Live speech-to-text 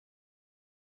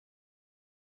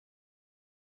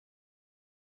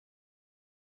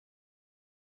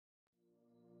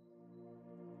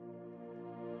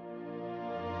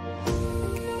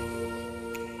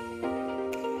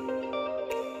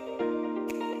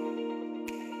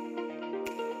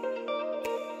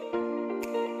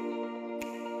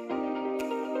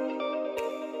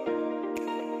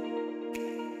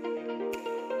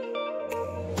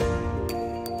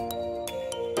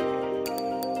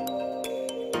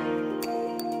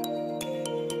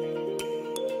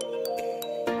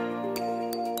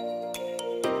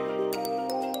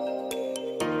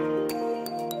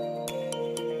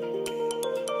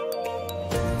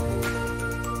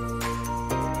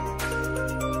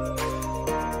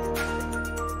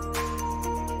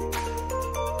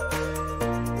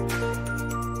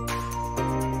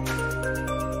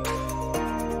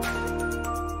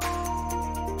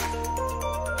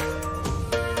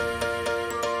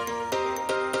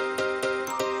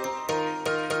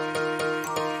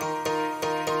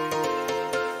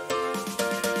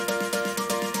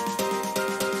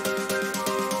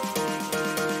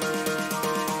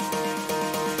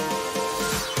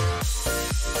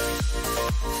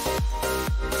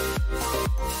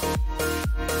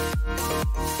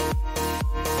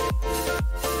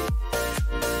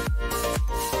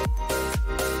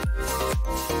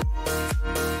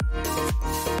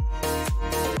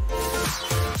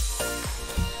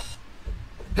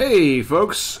Hey,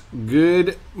 folks.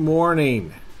 Good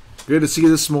morning. Good to see you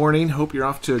this morning. Hope you're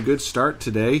off to a good start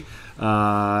today.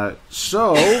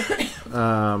 So,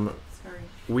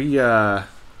 we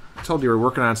told you we're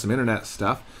working on some internet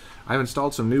stuff. I've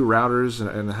installed some new routers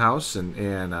in the house,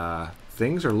 and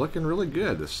things are looking really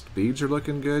good. The speeds are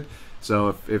looking good.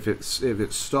 So if it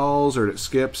stalls or it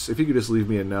skips, if you could just leave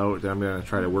me a note, then I'm going to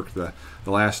try to work the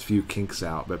last few kinks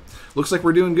out. But looks like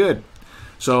we're doing good.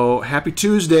 So happy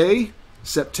Tuesday,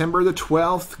 September the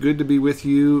 12th. Good to be with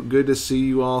you. Good to see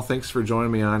you all. Thanks for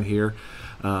joining me on here.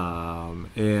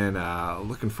 And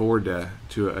looking forward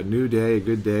to a new day, a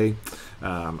good day.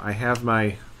 I have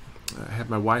my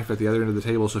wife at the other end of the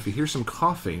table, so if you hear some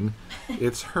coughing,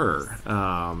 it's her.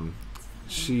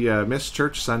 She missed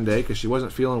church Sunday because she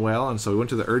wasn't feeling well, and so we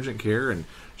went to the urgent care, and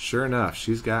sure enough,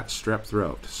 she's got strep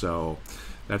throat. So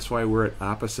that's why we're at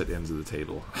opposite ends of the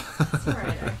table. That's all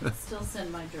right. I can still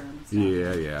send my germs.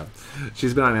 Yeah.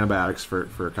 She's been on antibiotics for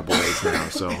a couple of days now,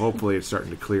 so hopefully it's starting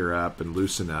to clear up and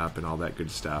loosen up and all that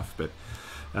good stuff. But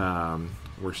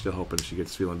we're still hoping she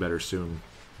gets feeling better soon.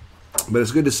 But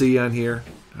it's good to see you on here.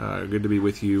 Good to be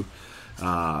with you.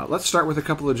 Let's start with a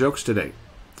couple of jokes today.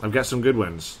 I've got some good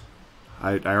ones.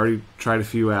 I already tried a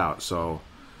few out. So,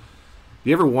 do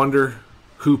you ever wonder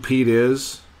who Pete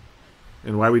is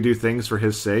and why we do things for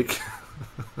his sake?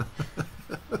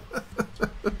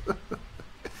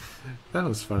 That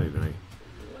was funny to me.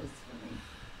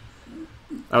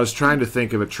 I was trying to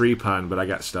think of a tree pun, but I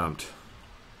got stumped.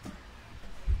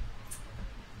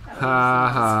 Ha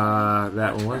ha!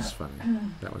 That one was funny.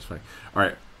 That was funny. All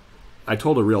right, I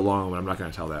told a real long one. I'm not going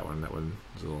to tell that one. That one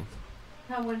was a little.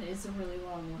 That one is a really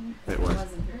long one. It was. It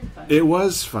wasn't very funny. It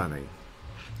was funny.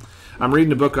 I'm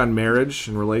reading a book on marriage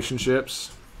and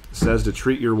relationships. It says to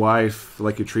treat your wife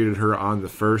like you treated her on the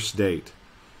first date.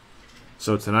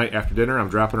 So tonight after dinner, I'm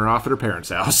dropping her off at her parents'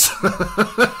 house.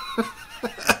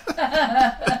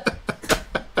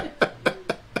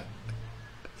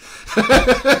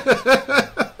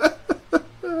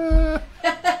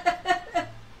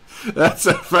 That's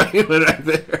a funny one right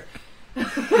there.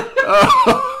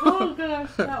 Oh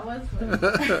gosh, that was funny.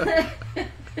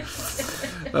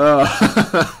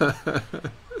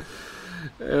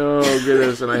 Oh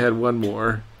goodness, and I had one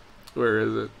more. Where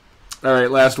is it? All right,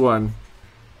 last one.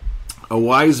 A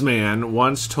wise man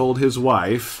once told his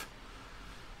wife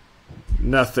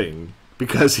nothing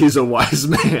because he's a wise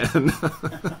man.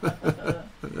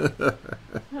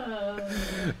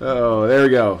 Oh, there we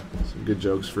go. Some good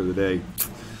jokes for the day.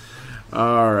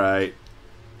 All right.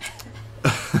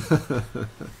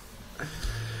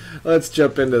 Let's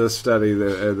jump into the study,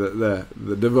 the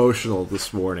devotional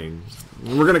this morning.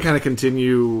 We're going to kind of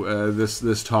continue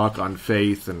this talk on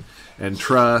faith and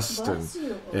trust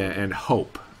and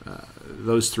hope.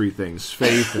 Those three things: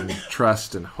 faith and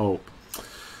trust and hope.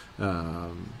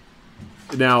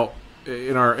 Now,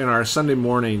 in our Sunday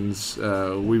mornings,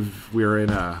 we're going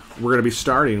to be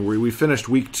starting. We finished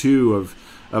week 2 of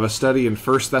a study in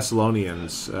 1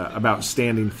 Thessalonians about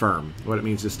standing firm, what it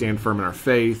means to stand firm in our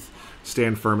faith,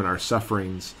 stand firm in our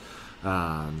sufferings.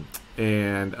 And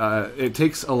it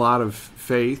takes a lot of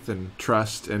faith and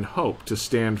trust and hope to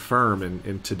stand firm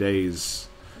in today's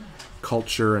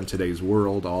culture and today's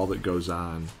world, all that goes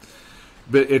on.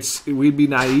 But we'd be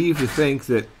naive to think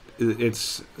that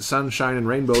it's sunshine and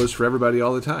rainbows for everybody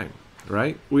all the time.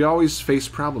 Right? We always face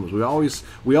problems.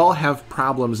 We all have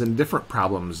problems and different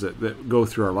problems that go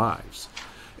through our lives.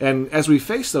 And as we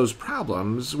face those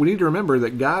problems, we need to remember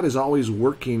that God is always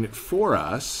working for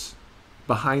us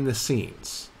behind the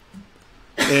scenes.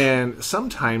 And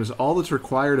sometimes all that's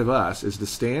required of us is to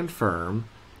stand firm,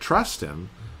 trust Him,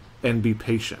 and be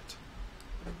patient.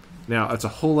 Now, it's a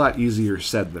whole lot easier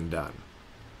said than done.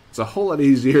 It's a whole lot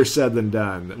easier said than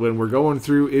done. When we're going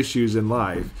through issues in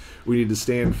life, we need to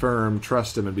stand firm,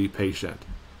 trust Him, and be patient.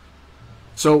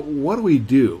 So what do we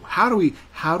do? How do we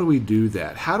do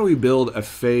that? How do we build a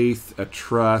faith, a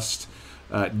trust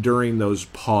during those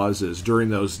pauses, during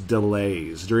those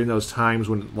delays, during those times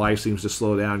when life seems to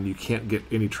slow down and you can't get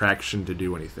any traction to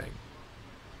do anything?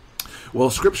 Well,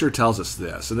 Scripture tells us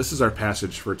this, and this is our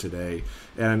passage for today,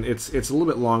 and it's a little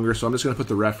bit longer, so I'm just going to put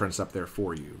the reference up there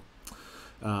for you.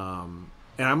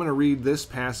 And I'm going to read this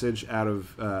passage out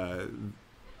of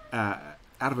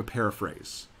a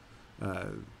paraphrase,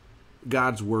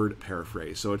 God's Word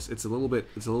paraphrase. So it's a little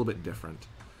bit different.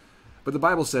 But the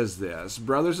Bible says this: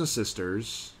 brothers and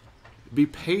sisters, be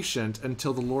patient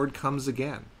until the Lord comes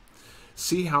again.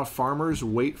 See how farmers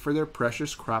wait for their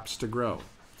precious crops to grow.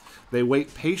 They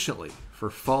wait patiently for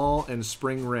fall and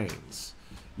spring rains.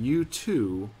 You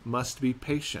too must be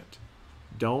patient.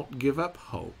 Don't give up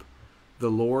hope. The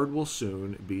Lord will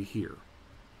soon be here.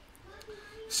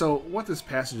 So what this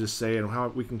passage is saying, and how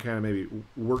we can kind of maybe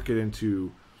work it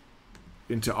into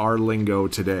our lingo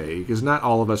today, because not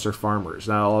all of us are farmers.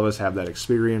 Not all of us have that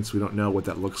experience. We don't know what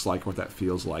that looks like, what that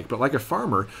feels like. But like a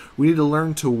farmer, we need to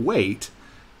learn to wait,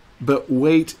 but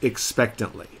wait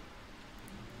expectantly.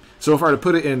 So if I were to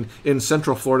put it in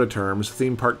Central Florida terms,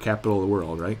 theme park capital of the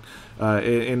world, right?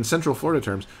 In Central Florida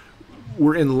terms,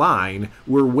 we're in line,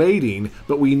 we're waiting,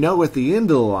 but we know at the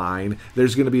end of the line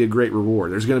there's going to be a great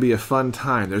reward. There's going to be a fun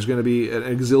time. There's going to be an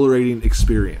exhilarating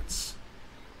experience.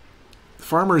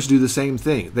 Farmers do the same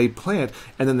thing. They plant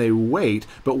and then they wait,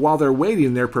 but while they're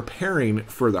waiting, they're preparing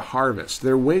for the harvest.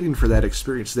 They're waiting for that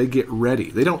experience. They get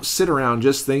ready. They don't sit around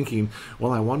just thinking,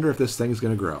 well, I wonder if this thing's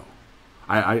going to grow.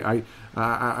 I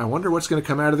wonder what's going to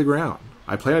come out of the ground.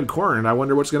 I planted corn and I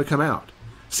wonder what's going to come out.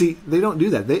 See, they don't do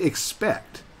that. They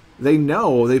expect. They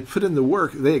know, they put in the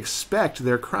work, they expect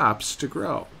their crops to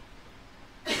grow.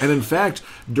 And in fact,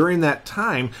 during that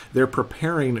time, they're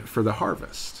preparing for the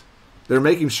harvest. They're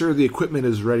making sure the equipment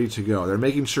is ready to go. They're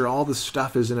making sure all the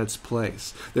stuff is in its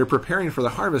place. They're preparing for the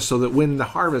harvest so that when the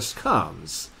harvest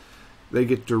comes, they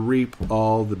get to reap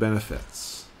all the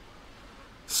benefits.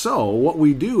 So what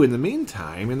we do in the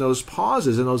meantime, in those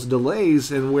pauses and those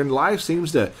delays, and when life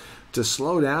seems to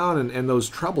slow down and those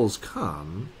troubles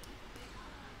come,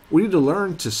 we need to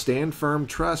learn to stand firm,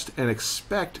 trust, and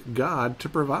expect God to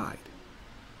provide.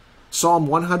 Psalm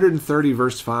 130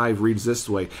 verse 5 reads this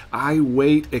way, I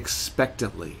wait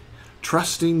expectantly,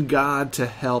 trusting God to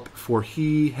help, for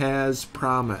he has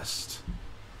promised.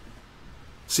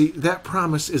 See, that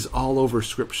promise is all over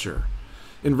Scripture.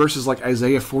 In verses like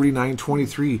Isaiah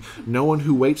 49:23, no one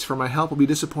who waits for my help will be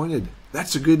disappointed.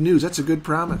 That's a good news. That's a good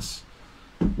promise.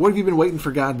 What have you been waiting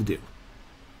for God to do?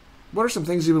 What are some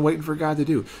things you've been waiting for God to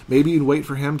do? Maybe you wait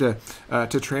for Him to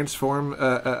transform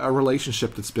a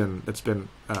relationship that's been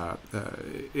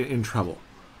in trouble.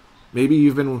 Maybe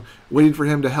you've been waiting for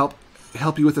Him to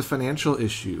help you with a financial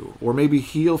issue, or maybe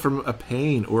heal from a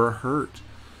pain or a hurt.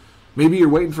 Maybe you're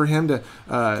waiting for Him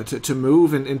to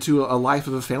move into a life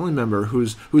of a family member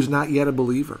who's not yet a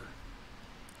believer.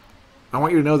 I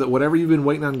want you to know that whatever you've been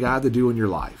waiting on God to do in your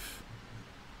life,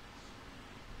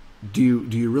 do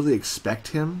you really expect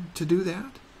Him to do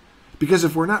that? Because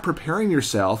if we're not preparing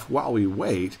yourself while we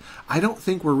wait, I don't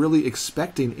think we're really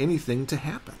expecting anything to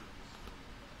happen.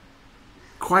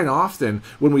 Quite often,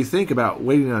 when we think about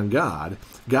waiting on God,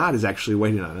 God is actually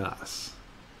waiting on us.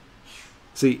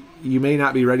 See, you may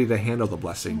not be ready to handle the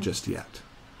blessing just yet.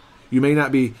 You may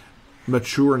not be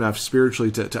mature enough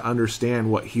spiritually to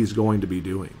understand what He's going to be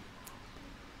doing.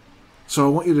 So I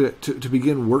want you to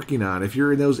begin working on, if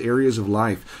you're in those areas of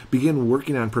life, begin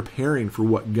working on preparing for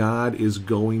what God is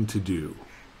going to do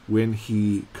when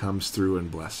He comes through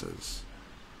and blesses.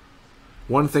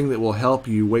 One thing that will help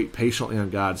you wait patiently on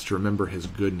God is to remember His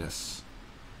goodness,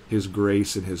 His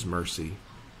grace, and His mercy.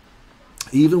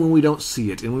 Even when we don't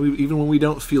see it, and even when we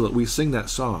don't feel it, we sing that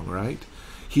song, right?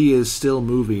 He is still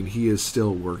moving. He is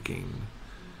still working.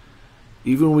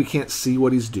 Even when we can't see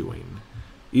what He's doing,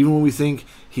 even when we think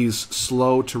He's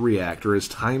slow to react or His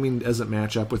timing doesn't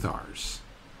match up with ours,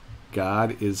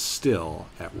 God is still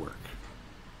at work.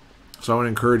 So I want to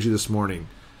encourage you this morning,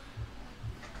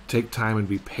 take time and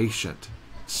be patient.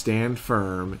 Stand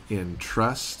firm in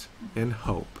trust and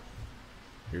hope.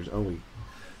 Here's Owie.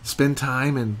 Spend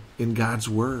time in God's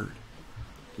Word.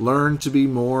 Learn to be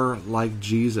more like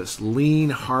Jesus. Lean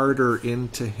harder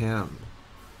into Him.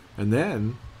 And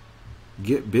then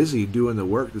get busy doing the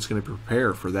work that's going to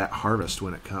prepare for that harvest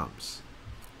when it comes.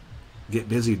 Get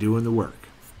busy doing the work.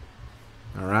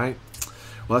 All right?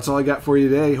 Well, that's all I got for you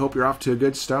today. Hope you're off to a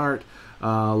good start.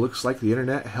 Looks like the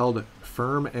internet held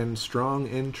firm and strong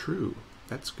and true.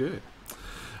 That's good.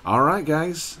 All right,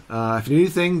 guys. If you need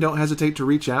anything, don't hesitate to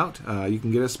reach out. You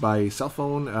can get us by cell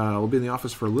phone. We'll be in the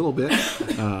office for a little bit.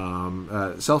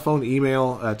 Cell phone,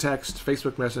 email, text,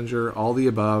 Facebook Messenger, all the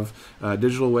above.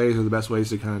 Digital ways are the best ways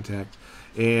to contact.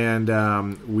 And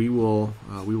we will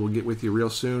get with you real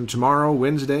soon. Tomorrow,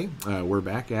 Wednesday, we're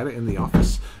back at it in the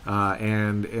office.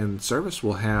 And in service,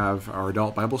 we'll have our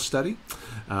adult Bible study.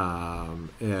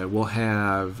 We'll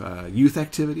have youth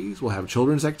activities. We'll have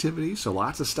children's activities. So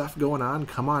lots of stuff going on.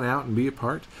 Come on out and be a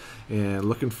part. And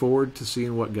looking forward to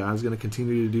seeing what God's going to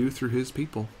continue to do through His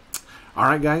people. All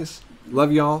right, guys.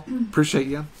 Love y'all. Appreciate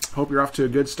you. Hope you're off to a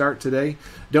good start today.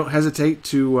 Don't hesitate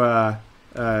to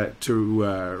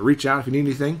reach out if you need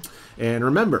anything. And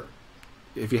remember,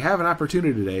 if you have an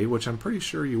opportunity today, which I'm pretty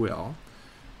sure you will,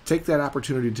 take that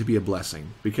opportunity to be a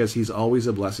blessing, because He's always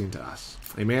a blessing to us.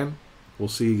 Amen? We'll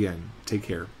see you again. Take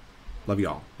care. Love you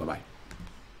all. Bye-bye.